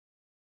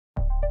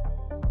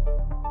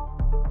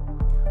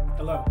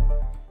Hello,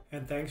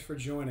 and thanks for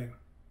joining.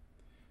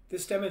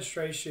 This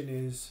demonstration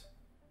is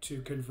to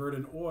convert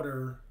an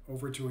order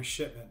over to a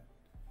shipment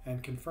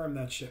and confirm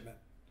that shipment.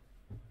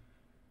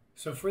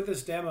 So for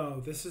this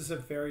demo, this is a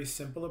very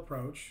simple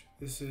approach.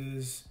 This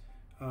is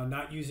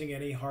not using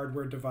any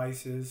hardware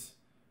devices.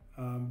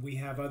 We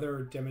have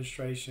other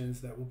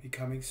demonstrations that will be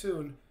coming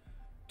soon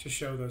to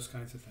show those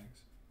kinds of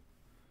things.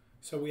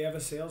 So we have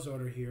a sales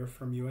order here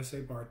from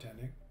USA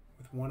Bartending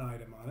with one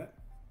item on it.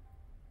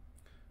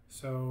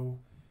 So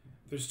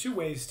there's two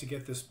ways to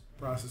get this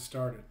process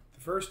started. The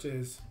first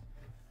is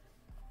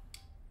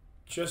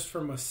just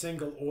from a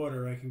single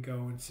order, I can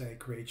go and say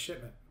create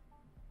shipment.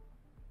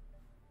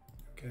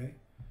 Okay.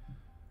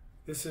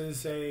 This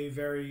is a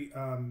very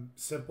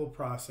simple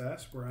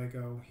process where I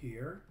go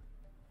here,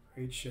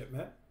 create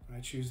shipment. I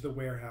choose the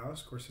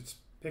warehouse. Of course, it's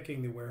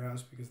picking the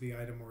warehouse because the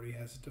item already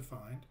has it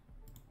defined.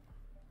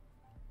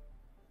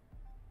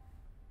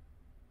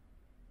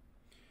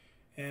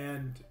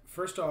 And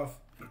first off,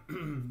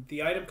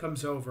 the item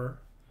comes over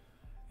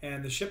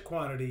and the ship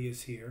quantity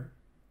is here.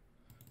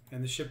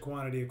 And the ship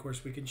quantity, of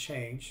course, we can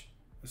change.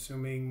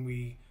 Assuming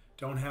we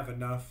don't have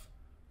enough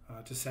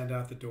to send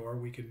out the door,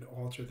 we can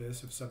alter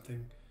this. If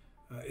something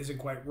isn't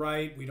quite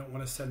right, we don't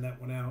want to send that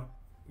one out,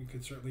 we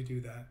can certainly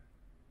do that.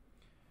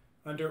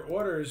 Under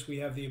orders, we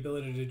have the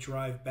ability to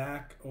drive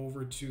back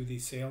over to the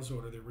sales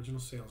order, the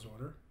original sales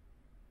order.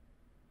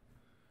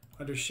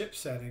 Under ship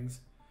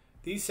settings,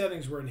 these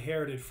settings were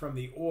inherited from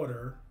the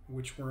order,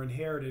 which were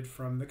inherited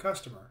from the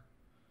customer,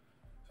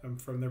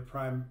 from their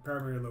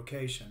primary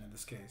location in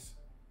this case.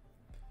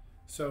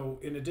 So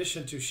in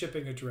addition to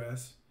shipping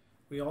address,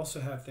 we also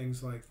have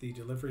things like the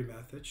delivery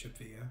method, ship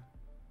via,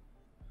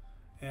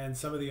 and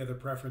some of the other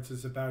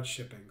preferences about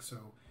shipping. So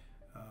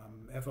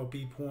FOB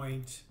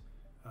point,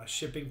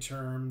 shipping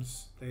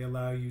terms, they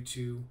allow you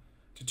to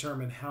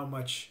determine how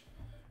much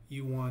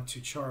you want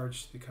to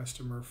charge the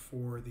customer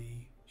for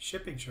the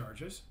shipping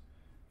charges.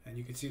 And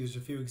you can see there's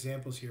a few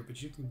examples here,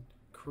 but you can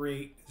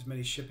create as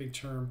many shipping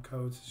term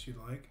codes as you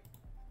like.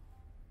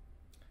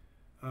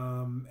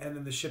 And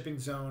then the shipping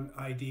zone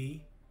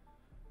ID.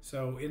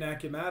 So in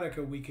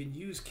Acumatica, we can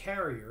use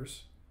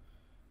carriers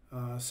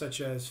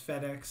such as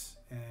FedEx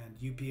and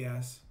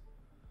UPS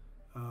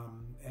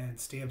and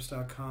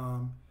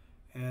Stamps.com,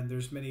 and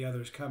there's many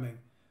others coming.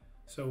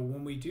 So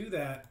when we do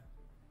that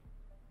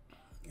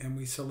and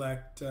we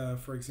select,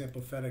 for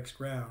example, FedEx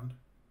Ground,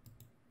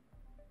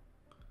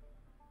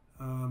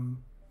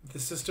 the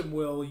system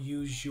will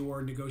use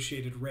your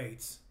negotiated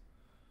rates.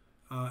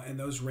 And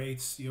those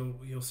rates,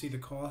 you'll see the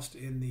cost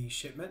in the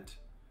shipment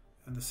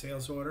and the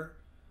sales order.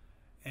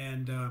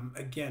 And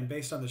again,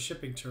 based on the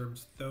shipping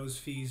terms, those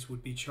fees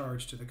would be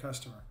charged to the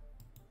customer.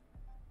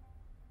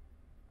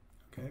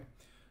 Okay,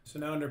 so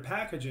now under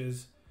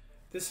packages,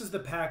 this is the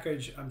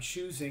package I'm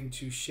choosing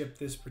to ship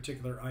this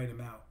particular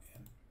item out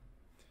in.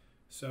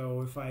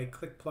 So if I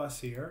click plus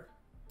here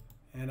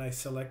and I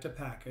select a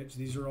package,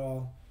 these are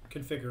all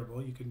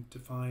configurable. You can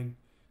define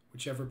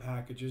whichever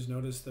packages.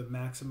 Notice the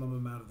maximum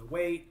amount of the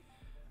weight,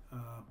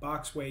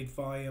 box weight,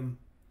 volume,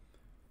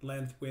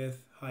 length,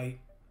 width, height,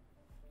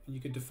 and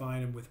you can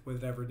define them with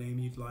whatever name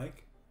you'd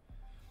like.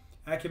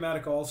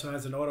 Acumatica also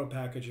has an auto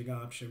packaging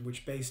option,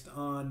 which based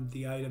on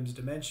the item's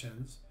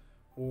dimensions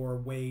or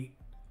weight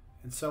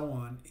and so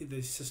on,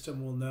 the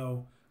system will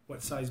know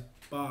what size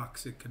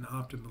box it can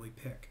optimally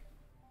pick.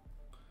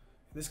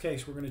 In this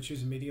case, we're going to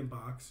choose a medium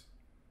box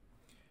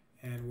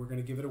and we're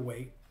going to give it a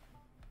weight,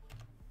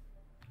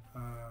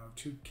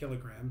 2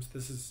 kilograms.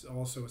 This is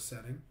also a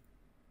setting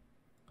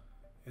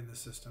in the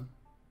system.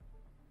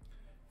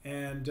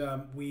 And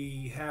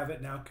we have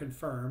it now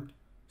confirmed.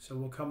 So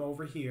we'll come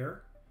over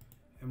here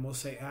and we'll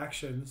say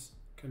actions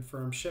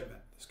confirm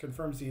shipment. This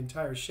confirms the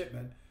entire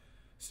shipment,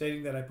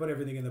 stating that I put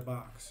everything in the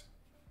box.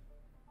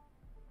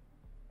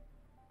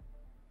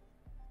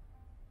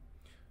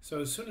 So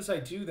as soon as I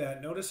do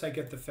that, notice I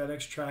get the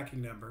FedEx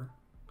tracking number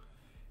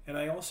and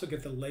I also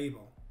get the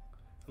label.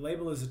 The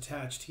label is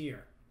attached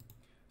here.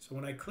 So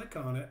when I click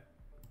on it,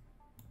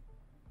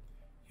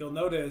 you'll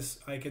notice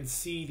I can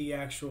see the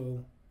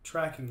actual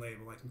tracking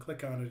label. I can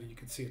click on it and you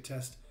can see a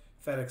test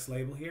FedEx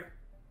label here.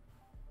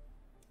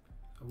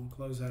 So we'll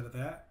close out of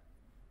that.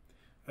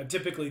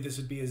 Typically this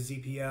would be a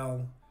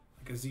ZPL,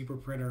 like a zebra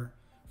printer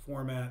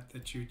format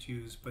that you'd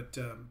use, but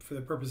for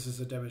the purposes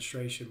of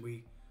demonstration,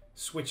 we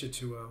switch it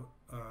to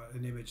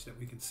an image that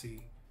we can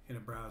see in a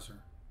browser.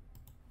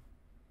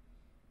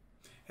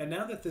 And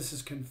now that this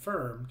is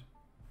confirmed,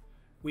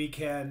 we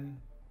can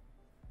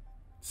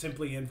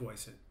simply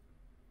invoice it.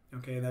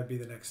 Okay, that'd be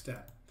the next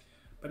step.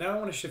 But now I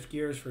want to shift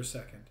gears for a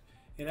second.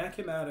 In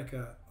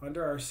Acumatica,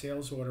 under our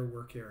sales order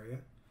work area,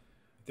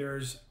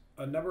 there's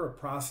a number of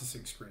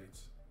processing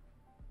screens.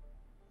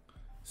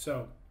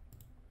 So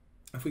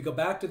if we go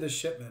back to the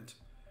shipment,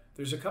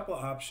 there's a couple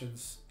of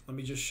options. Let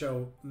me just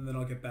show, and then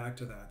I'll get back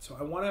to that. So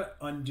I want to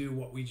undo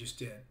what we just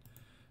did.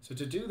 So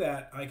to do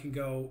that, I can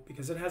go,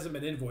 because it hasn't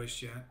been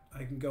invoiced yet,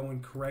 I can go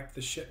and correct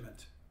the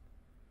shipment.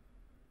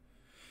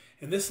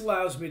 And this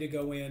allows me to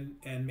go in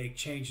and make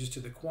changes to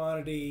the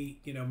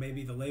quantity. You know,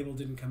 maybe the label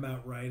didn't come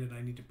out right and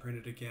I need to print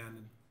it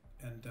again,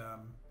 and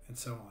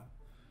so on.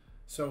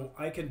 So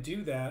I can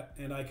do that,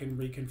 and I can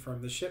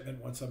reconfirm the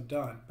shipment once I'm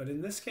done. But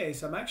in this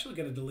case, I'm actually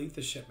going to delete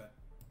the shipment,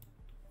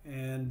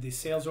 and the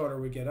sales order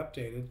would get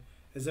updated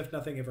as if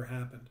nothing ever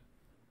happened.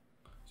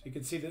 So you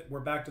can see that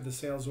we're back to the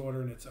sales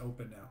order, and it's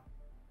open now.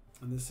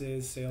 And this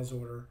is sales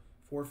order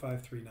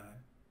 4539.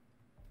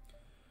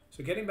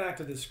 So getting back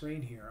to the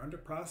screen here, under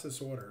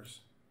process orders,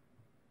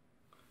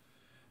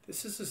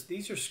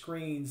 these are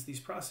screens, these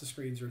process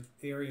screens are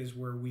areas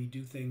where we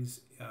do things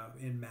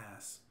in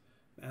mass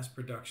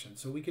production.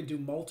 So we can do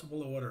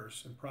multiple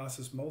orders and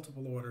process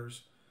multiple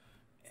orders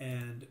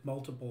and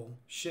multiple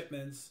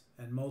shipments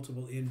and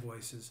multiple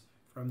invoices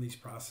from these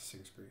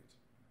processing screens.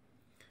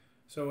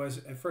 So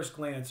at first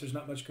glance, there's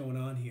not much going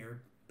on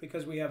here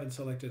because we haven't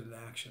selected an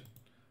action.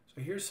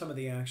 So here's some of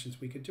the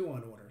actions we could do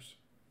on orders.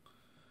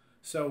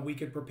 So we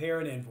could prepare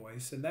an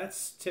invoice, and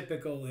that's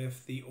typical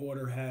if the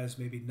order has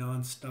maybe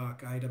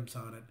non-stock items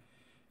on it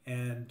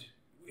and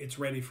it's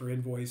ready for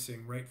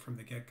invoicing right from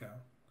the get-go.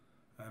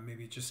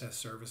 Maybe it just has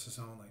services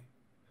only.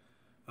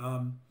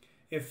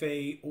 If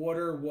a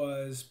order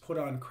was put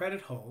on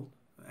credit hold,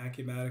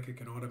 Acumatica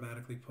can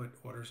automatically put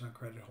orders on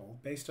credit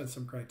hold based on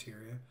some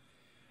criteria.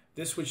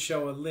 This would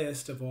show a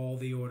list of all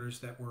the orders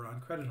that were on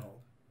credit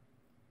hold.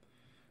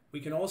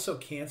 We can also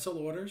cancel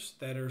orders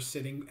that are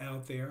sitting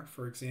out there.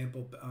 For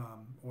example,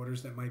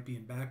 orders that might be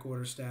in back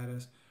order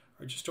status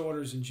or just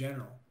orders in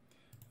general.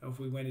 If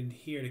we went in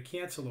here to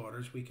cancel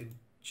orders, we can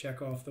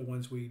check off the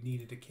ones we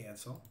needed to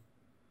cancel.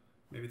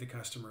 Maybe the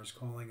customer is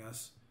calling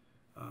us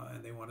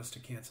and they want us to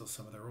cancel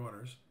some of their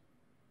orders.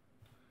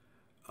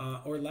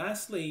 Or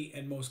lastly,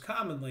 and most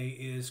commonly,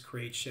 is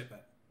create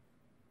shipment.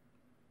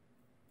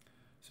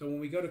 So when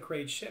we go to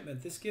create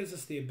shipment, this gives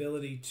us the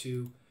ability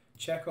to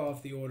check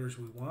off the orders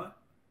we want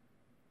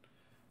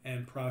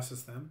and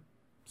process them.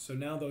 So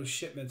now those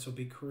shipments will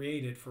be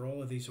created for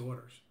all of these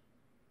orders.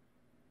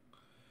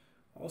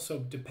 Also,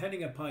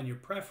 depending upon your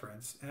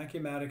preference,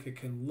 Acumatica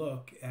can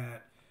look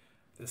at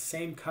the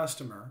same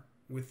customer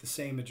with the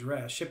same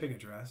address, shipping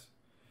address,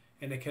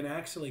 and it can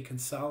actually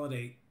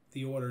consolidate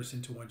the orders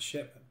into one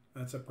shipment.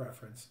 That's a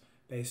preference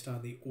based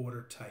on the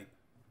order type.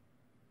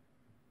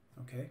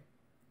 Okay.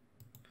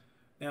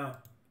 Now,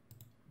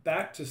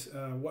 back to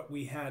what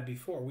we had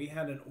before. We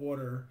had an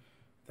order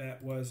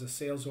that was a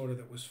sales order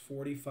that was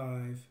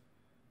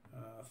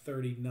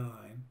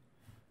 4539.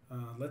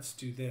 Let's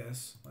do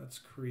this. Let's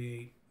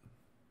create.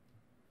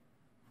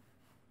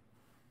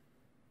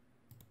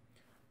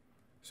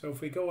 So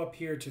if we go up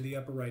here to the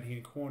upper right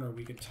hand corner,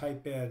 we can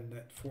type in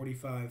that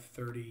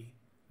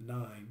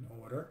 4539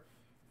 order,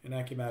 and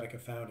Acumatica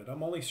found it.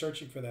 I'm only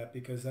searching for that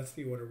because that's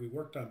the order we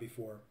worked on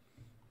before,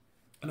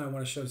 and I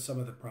want to show some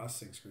of the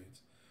processing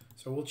screens.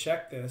 So we'll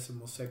check this and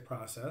we'll say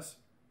process.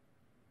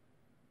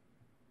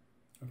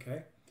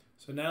 Okay,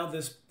 so now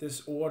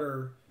this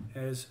order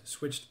has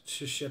switched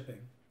to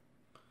shipping.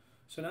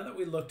 So now that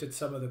we looked at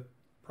some of the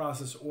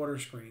process order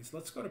screens,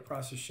 let's go to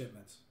process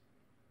shipments.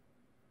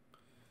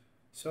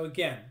 So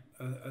again,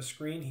 a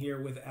screen here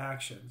with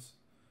actions.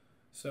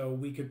 So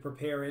we could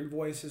prepare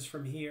invoices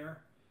from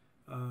here,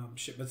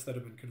 shipments that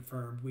have been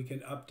confirmed. We can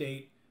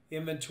update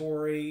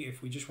inventory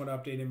if we just want to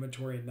update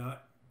inventory and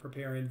not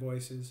prepare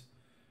invoices.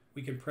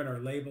 We can print our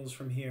labels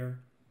from here,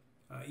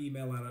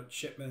 email out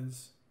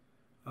shipments,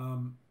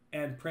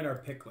 and print our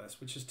pick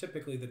list, which is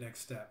typically the next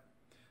step.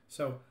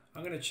 So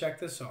I'm going to check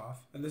this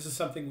off, and this is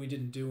something we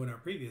didn't do in our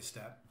previous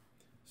step.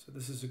 So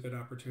this is a good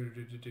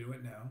opportunity to do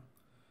it now.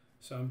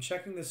 So I'm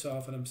checking this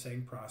off and I'm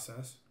saying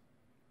process.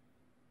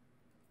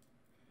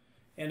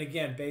 And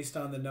again, based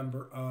on the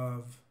number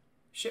of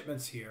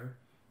shipments here,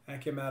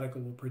 Acumatica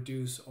will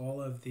produce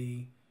all of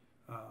the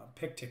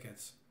pick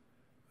tickets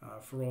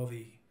for all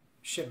the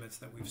shipments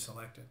that we've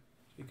selected.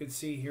 You can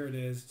see here it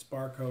is, it's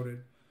barcoded.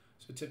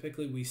 So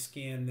typically we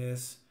scan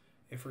this.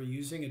 If we're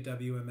using a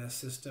WMS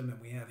system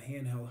and we have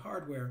handheld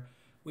hardware,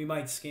 we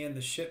might scan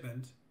the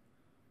shipment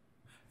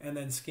and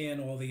then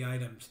scan all the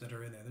items that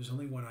are in there. There's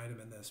only one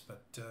item in this,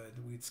 but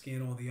we'd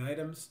scan all the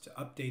items to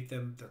update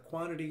them, their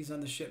quantities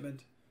on the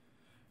shipment.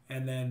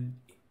 And then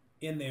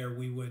in there,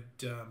 we would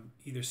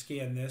either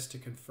scan this to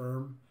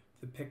confirm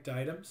the picked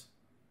items,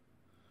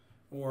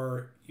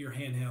 or your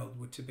handheld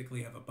would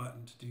typically have a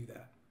button to do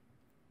that.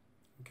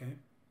 Okay.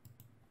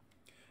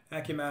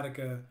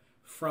 Acumatica,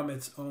 from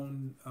its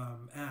own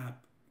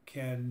app,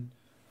 can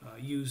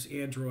use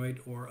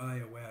Android or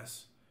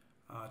iOS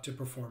to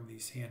perform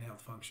these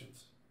handheld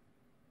functions.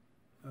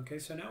 Okay,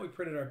 so now we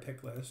printed our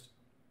pick list.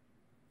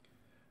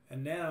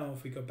 And now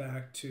if we go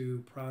back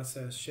to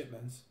process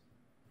shipments,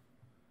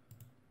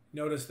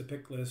 notice the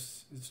pick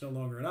list is no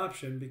longer an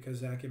option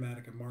because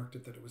Acumatica marked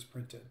it that it was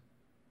printed.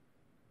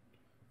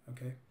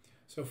 Okay,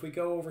 so if we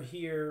go over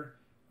here,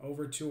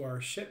 over to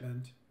our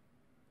shipment,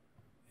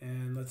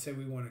 and let's say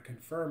we want to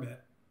confirm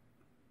it,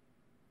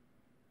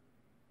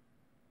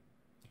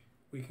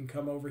 we can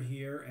come over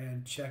here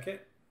and check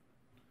it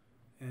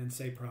and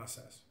say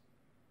process.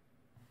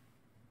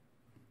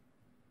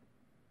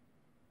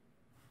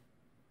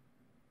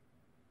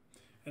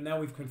 And now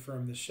we've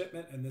confirmed the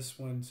shipment, and this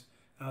one's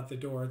out the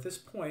door. At this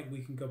point,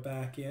 we can go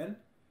back in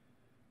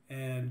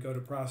and go to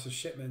process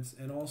shipments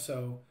and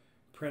also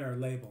print our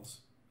labels,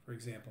 for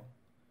example.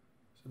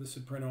 So this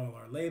would print all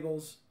our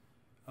labels,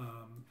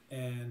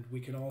 and we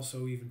can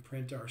also even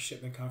print our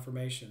shipment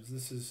confirmations.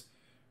 This is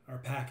our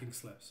packing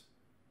slips.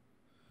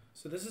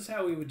 So this is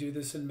how we would do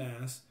this in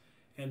mass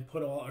and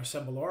put all our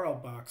assemble our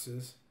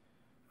boxes,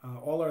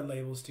 all our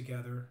labels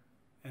together,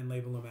 and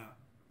label them out.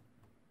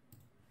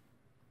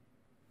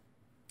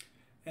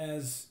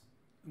 As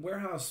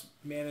warehouse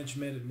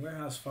management and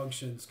warehouse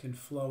functions can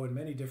flow in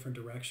many different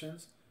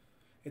directions,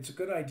 it's a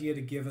good idea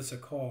to give us a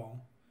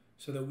call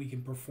so that we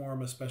can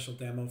perform a special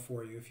demo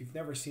for you. If you've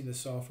never seen the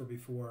software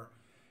before,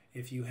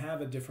 if you have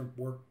a different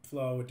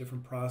workflow, a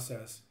different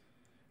process,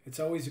 it's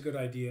always a good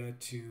idea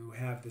to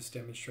have this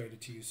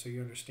demonstrated to you so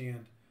you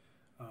understand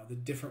the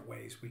different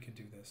ways we can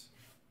do this.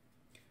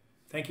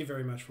 Thank you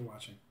very much for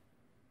watching.